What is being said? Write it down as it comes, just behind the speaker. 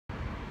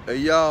Hey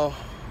y'all,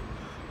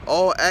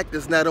 all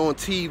actors not on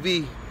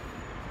TV.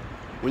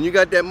 When you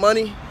got that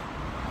money,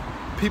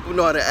 people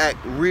know how to act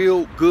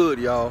real good,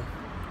 y'all.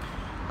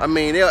 I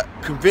mean, they'll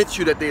convince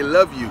you that they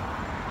love you.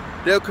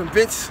 They'll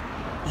convince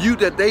you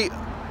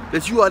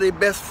that you are their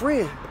best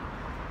friend.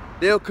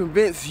 They'll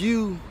convince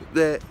you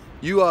that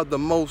you are the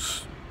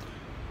most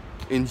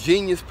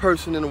ingenious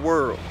person in the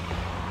world.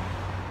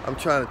 I'm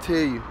trying to tell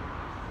you,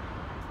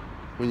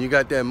 when you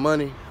got that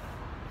money,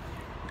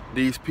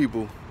 these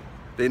people,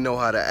 they know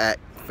how to act.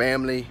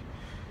 Family,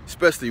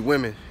 especially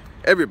women,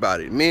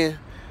 everybody, men.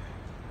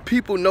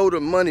 People know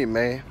the money,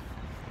 man.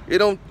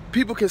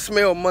 People can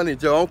smell money,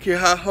 Joe. I don't care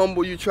how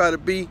humble you try to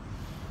be.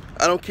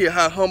 I don't care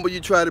how humble you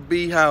try to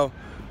be, how,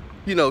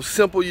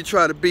 simple you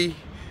try to be.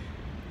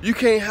 You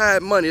can't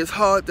hide money. It's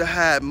hard to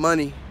hide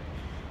money.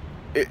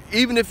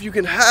 Even if you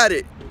can hide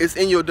it, it's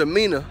in your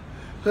demeanor.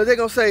 Because they're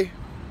going to say,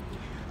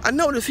 I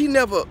notice he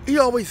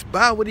always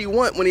buy what he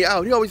want when he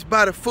out. He always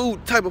buy the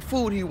type of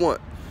food he want.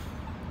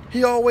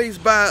 He always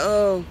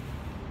buy,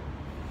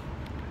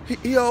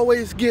 he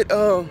always get,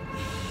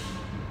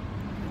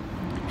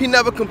 he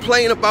never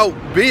complain about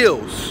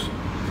bills.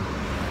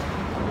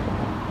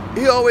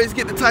 He always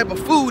get the type of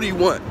food he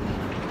want.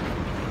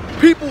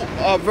 People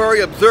are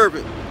very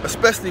observant,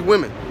 especially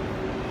women.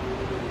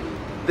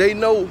 They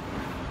know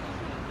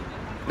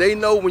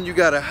when you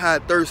got a high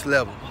thirst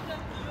level.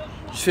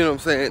 You see what I'm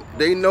saying?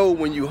 They know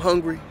when you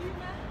hungry.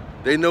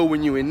 They know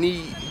when you in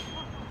need.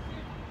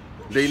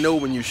 They know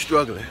when you're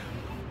struggling.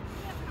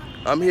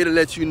 I'm here to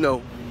let you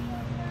know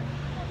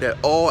that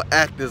all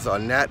actors are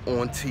not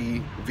on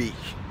TV.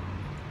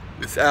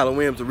 It's Allan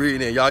Williams The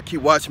Reallionaire. Y'all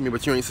keep watching me,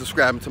 but you ain't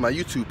subscribing to my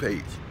YouTube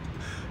page.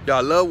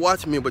 Y'all love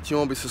watching me, but you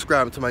won't be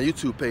subscribing to my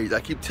YouTube page. I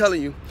keep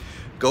telling you,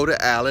 go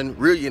to Allan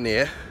Williams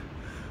The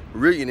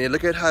Reallionaire.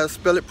 Look at how to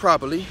spell it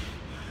properly.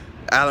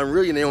 Allan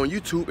Williams on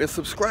YouTube, and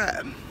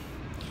subscribe.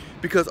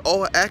 Because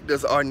all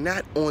actors are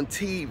not on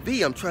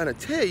TV. I'm trying to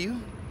tell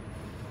you.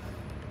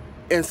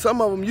 And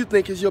some of them you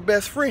think is your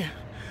best friend.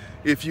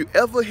 If you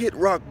ever hit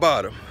rock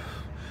bottom,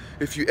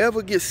 if you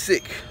ever get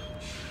sick,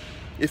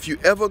 if you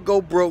ever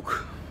go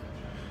broke,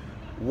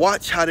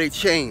 watch how they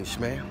change,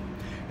 man.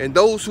 And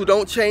those who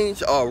don't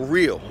change are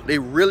real. They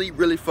really,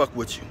 really fuck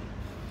with you.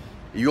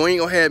 You ain't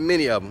gonna have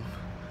many of them.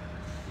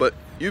 But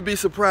you'd be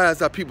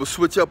surprised how people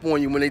switch up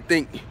on you when they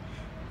think.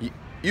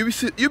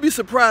 You'd be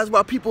surprised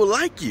why people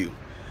like you.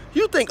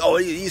 You think, oh,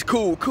 he's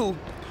cool.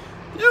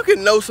 You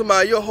can know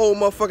somebody your whole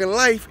motherfucking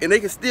life and they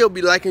can still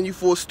be liking you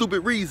for a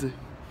stupid reason.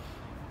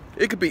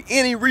 It could be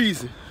any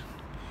reason.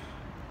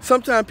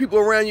 Sometimes people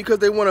around you because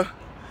they want to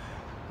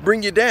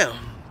bring you down.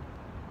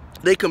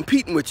 They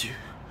competing with you.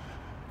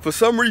 For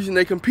some reason,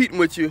 they competing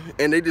with you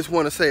and they just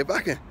want to say, if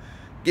I can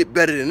get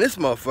better than this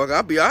motherfucker,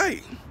 I'll be all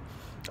right.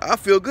 I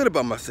feel good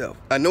about myself.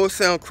 I know it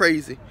sounds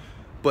crazy,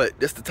 but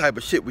that's the type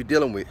of shit we're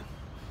dealing with.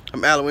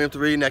 I'm Allan Williams The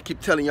Reallionaire, and I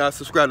keep telling y'all,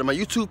 subscribe to my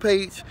YouTube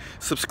page.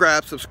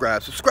 Subscribe.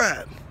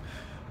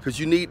 Because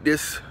you need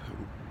this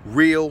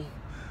real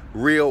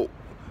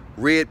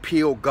red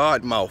pill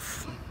God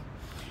mouth.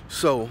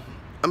 So,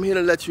 I'm here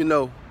to let you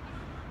know,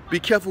 be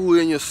careful who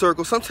in your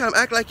circle. Sometimes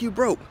act like you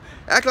broke.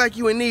 Act like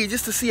you in need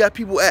just to see how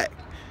people act.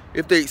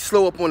 If they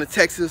slow up on the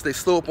texts, they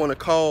slow up on the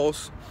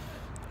calls.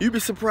 You'd be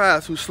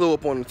surprised who slow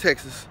up on the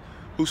texts,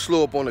 who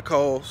slow up on the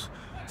calls.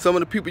 Some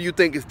of the people you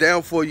think is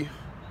down for you,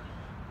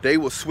 they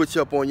will switch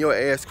up on your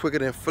ass quicker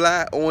than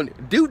fly on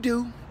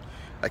doo-doo.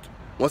 Like,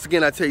 once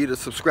again, I tell you to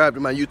subscribe to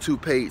my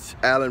YouTube page,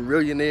 Allan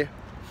Williams.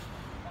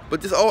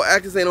 But just all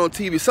actors ain't on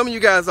TV. Some of you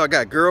guys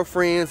got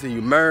girlfriends and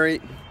you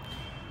married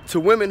to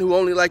women who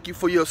only like you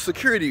for your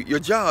security, your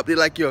job. They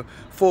like your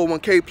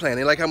 401k plan.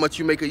 They like how much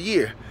you make a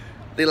year.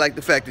 They like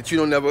the fact that you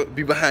don't never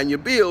be behind your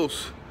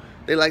bills.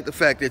 They like the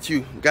fact that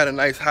you got a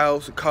nice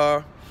house, a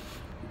car.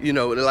 They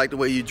like the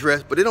way you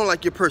dress, but they don't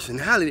like your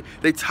personality.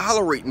 They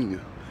tolerating you.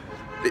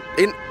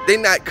 They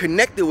not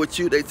connected with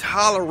you, they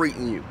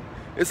tolerating you.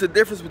 It's a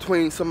difference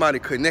between somebody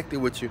connected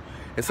with you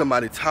and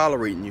somebody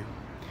tolerating you.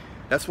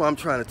 That's why I'm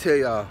trying to tell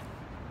y'all,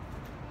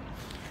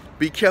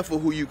 be careful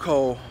who you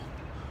call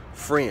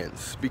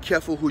friends. Be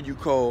careful who you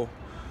call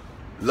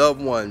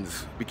loved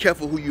ones. Be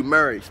careful who you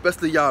marry,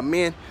 especially y'all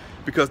men,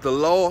 because the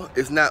law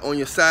is not on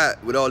your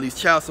side with all these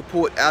child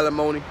support,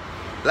 alimony.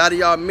 A lot of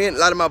y'all men, a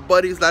lot of my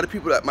buddies, a lot of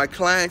people, my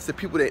clients, the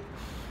people that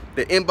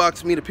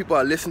inbox me, the people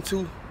I listen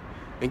to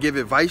and give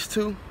advice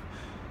to,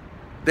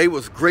 they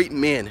was great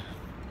men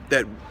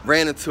that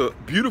ran into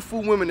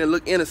beautiful women that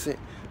look innocent,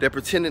 that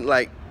pretended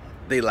like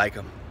they like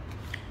them.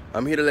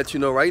 I'm here to let you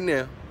know right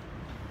now,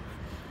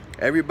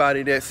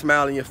 everybody that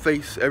smile in your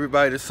face,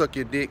 everybody that suck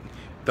your dick,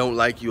 don't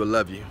like you or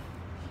love you.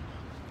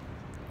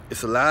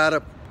 It's a lot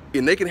of,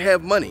 and they can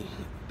have money.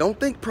 Don't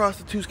think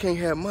prostitutes can't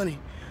have money.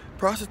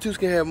 Prostitutes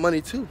can have money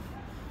too.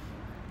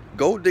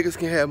 Gold diggers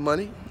can have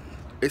money.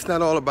 It's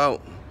not all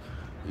about,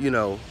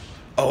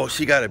 oh,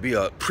 she gotta be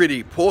a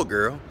pretty poor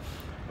girl.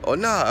 Or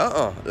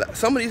nah,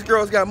 Some of these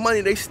girls got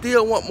money, they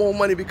still want more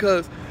money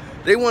because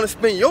they want to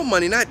spend your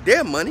money, not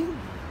their money.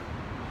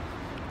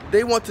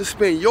 They want to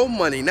spend your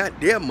money,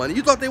 not their money.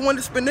 You thought they wanted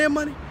to spend their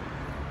money?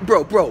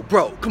 Bro,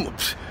 come on.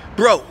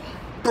 Bro.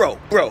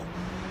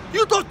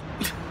 You thought...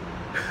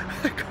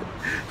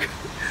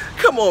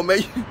 Come on,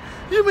 man.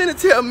 You mean to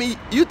tell me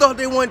you thought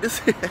they wanted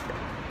to...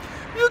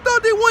 You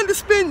thought they wanted to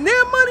spend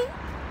their money?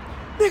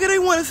 Nigga, they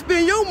want to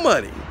spend your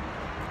money.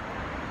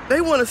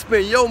 They want to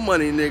spend your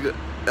money, nigga.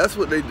 That's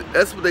what they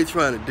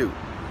trying to do.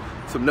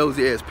 Some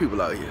nosy ass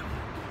people out here.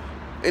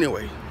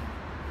 Anyway,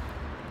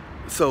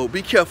 so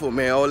be careful,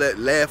 man. All that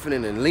laughing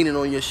and leaning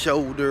on your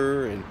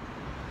shoulder and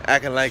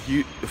acting like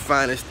you the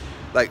finest,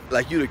 like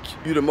you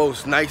the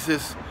most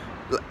nicest,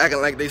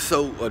 acting like they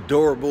so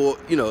adorable,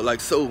 you know,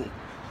 like so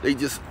they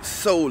just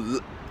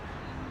so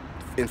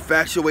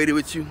infatuated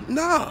with you.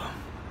 Nah,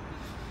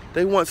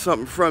 they want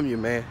something from you,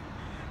 man.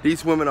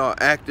 These women are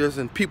actors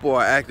and people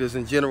are actors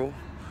in general.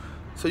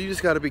 So you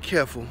just got to be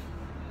careful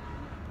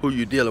who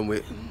you're dealing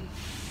with.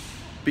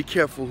 Be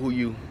careful who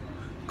you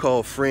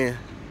call friend.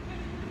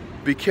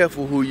 Be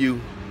careful who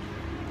you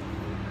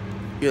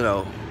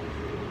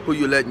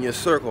let in your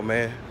circle,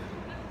 man.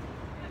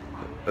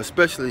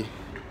 Especially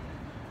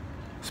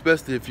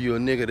if you're a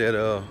nigga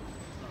that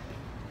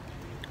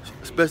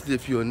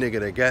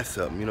got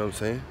something, you know what I'm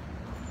saying?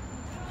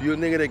 If you're a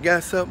nigga that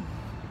got something,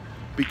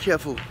 be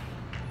careful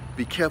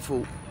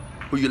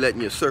who you let in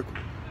your circle.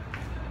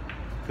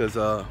 Cause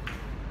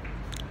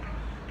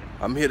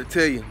I'm here to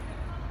tell you,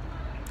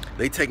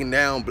 they taking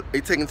down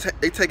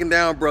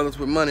brothers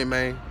with money,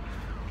 man.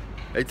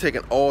 They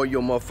taking all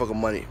your motherfucking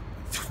money.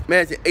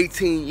 Imagine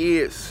 18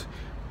 years.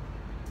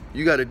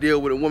 You got to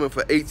deal with a woman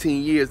for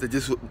 18 years that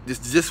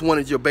just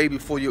wanted your baby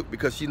for you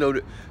because she know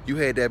that you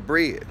had that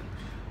bread,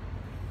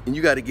 and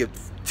you got to give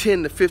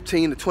 $10,000 to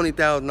 $15,000 to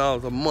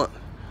 $20,000 a month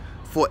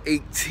for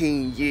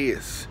 18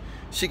 years.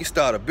 She can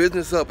start a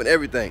business up and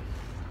everything.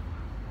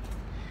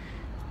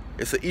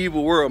 It's an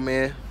evil world,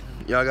 man.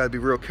 Y'all gotta be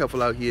real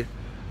careful out here.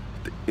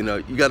 You know,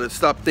 you gotta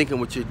stop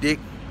thinking with your dick.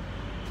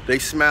 They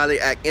smile, they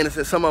act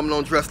innocent. Some of them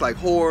don't dress like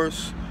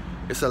whores.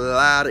 It's a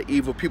lot of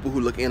evil people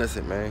who look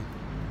innocent, man.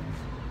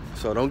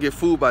 So don't get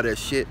fooled by that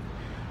shit.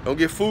 Don't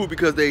get fooled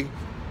because they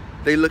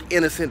look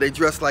innocent. They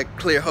dress like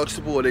Claire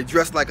Huxtable or they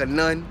dress like a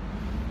nun.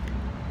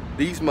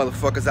 These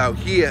motherfuckers out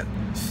here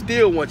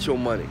still want your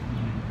money.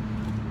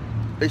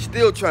 They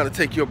still trying to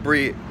take your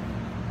bread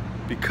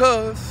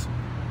because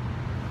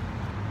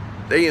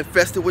they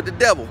infested with the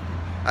devil.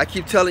 I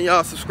keep telling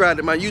y'all, subscribe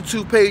to my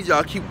YouTube page.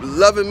 Y'all keep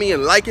loving me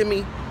and liking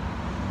me.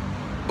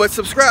 But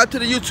subscribe to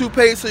the YouTube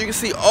page so you can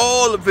see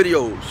all the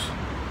videos.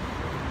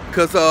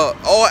 Because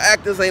all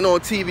actors ain't on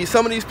TV.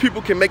 Some of these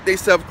people can make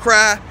themselves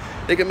cry.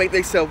 They can make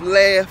themselves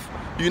laugh.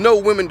 You know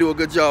women do a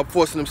good job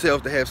forcing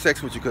themselves to have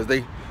sex with you because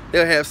they'll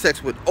have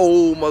sex with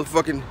old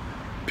motherfucking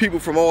people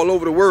from all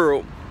over the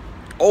world.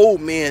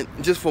 Old men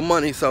just for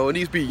money. So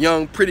these be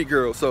young, pretty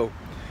girls. So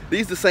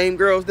these the same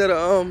girls that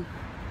are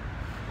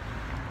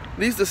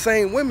these the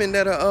same women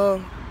that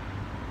are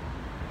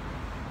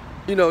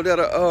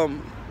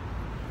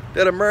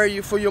that'll marry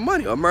you for your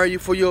money or marry you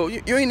for your,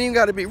 you ain't even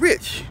got to be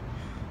rich.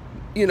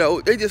 You know,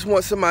 they just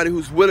want somebody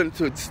who's willing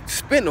to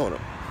spend on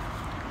them.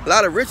 A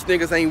lot of rich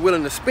niggas ain't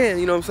willing to spend,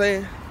 you know what I'm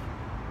saying?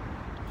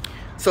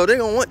 So they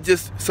don't want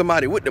just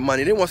somebody with the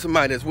money. They want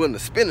somebody that's willing to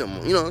spend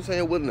them, you know what I'm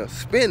saying? Willing to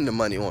spend the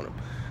money on them.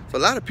 So a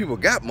lot of people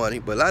got money,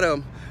 but a lot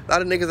of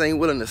niggas ain't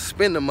willing to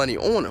spend the money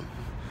on them.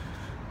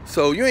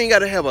 So you ain't got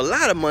to have a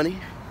lot of money.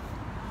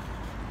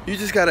 You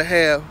just got to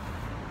have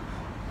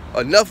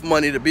enough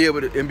money to be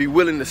able to and be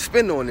willing to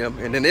spend on them.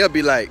 And then they'll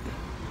be like,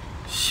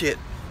 shit,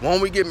 why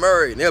don't we get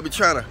married? And they'll be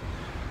trying to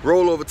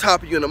roll over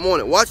top of you in the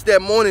morning. Watch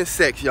that morning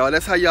sex, y'all.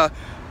 That's how y'all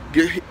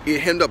get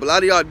hemmed up. A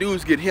lot of y'all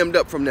dudes get hemmed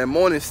up from that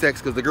morning sex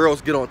because the girls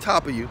get on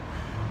top of you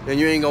and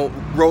you ain't gonna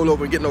roll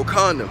over and get no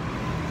condom.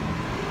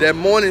 That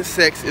morning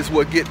sex is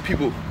what get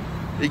people,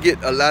 they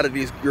get a lot of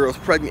these girls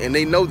pregnant, and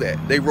they know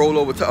that. They roll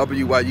over top of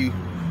you while you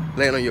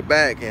laying on your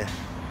back.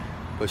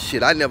 But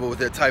shit, I never was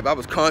that type. I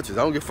was conscious.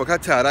 I don't give a fuck how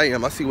tired I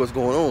am. I see what's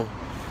going on.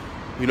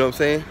 You know what I'm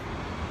saying?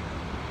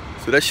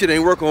 So that shit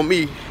ain't work on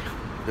me.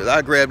 Cause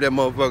I grab that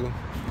motherfucker.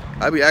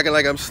 I be acting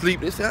like I'm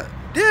sleeping. They say,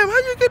 damn, how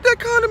you get that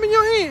condom in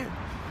your hand?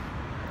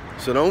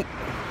 So don't,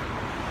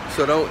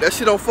 that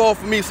shit don't fall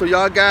for me. So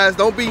y'all guys,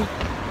 don't be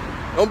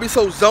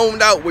so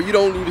zoned out where you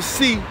don't even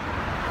see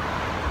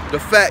the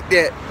fact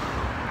that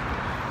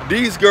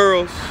these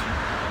girls,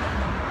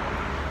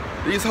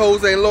 these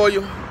hoes ain't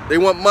loyal. They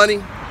want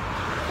money.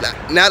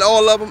 Not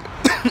all of them.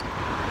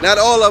 Not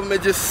all of them.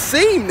 It just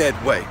seem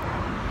that way.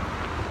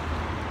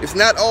 It's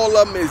not all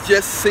of them. It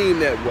just seem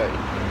that way.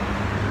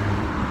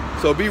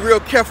 So be real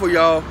careful,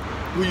 y'all,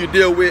 who you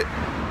deal with.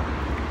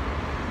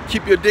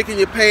 Keep your dick in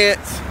your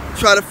pants.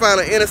 Try to find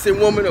an innocent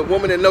woman, a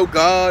woman that know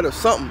God or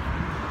something.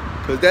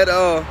 Cause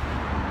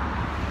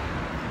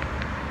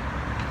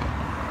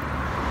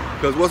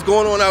cause what's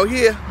going on out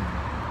here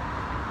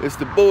is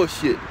the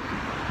bullshit.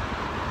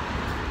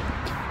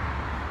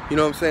 You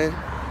know what I'm saying?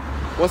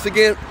 Once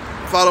again,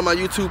 follow my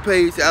YouTube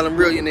page, Allan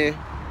Reallionaire.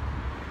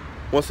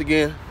 Once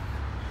again,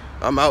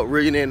 I'm out,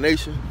 Reallionaire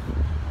Nation.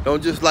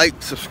 Don't just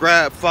like,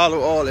 subscribe, follow,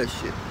 all that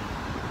shit.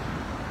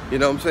 You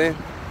know what I'm saying?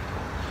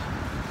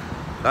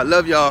 I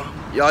love y'all.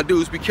 Y'all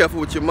dudes be careful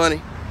with your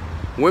money.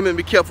 Women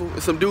be careful.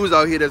 There's some dudes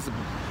out here that's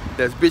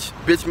bitch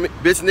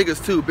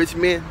niggas too, bitch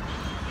men.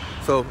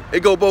 So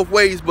it go both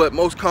ways, but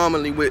most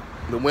commonly with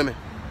the women.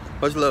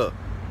 Much love.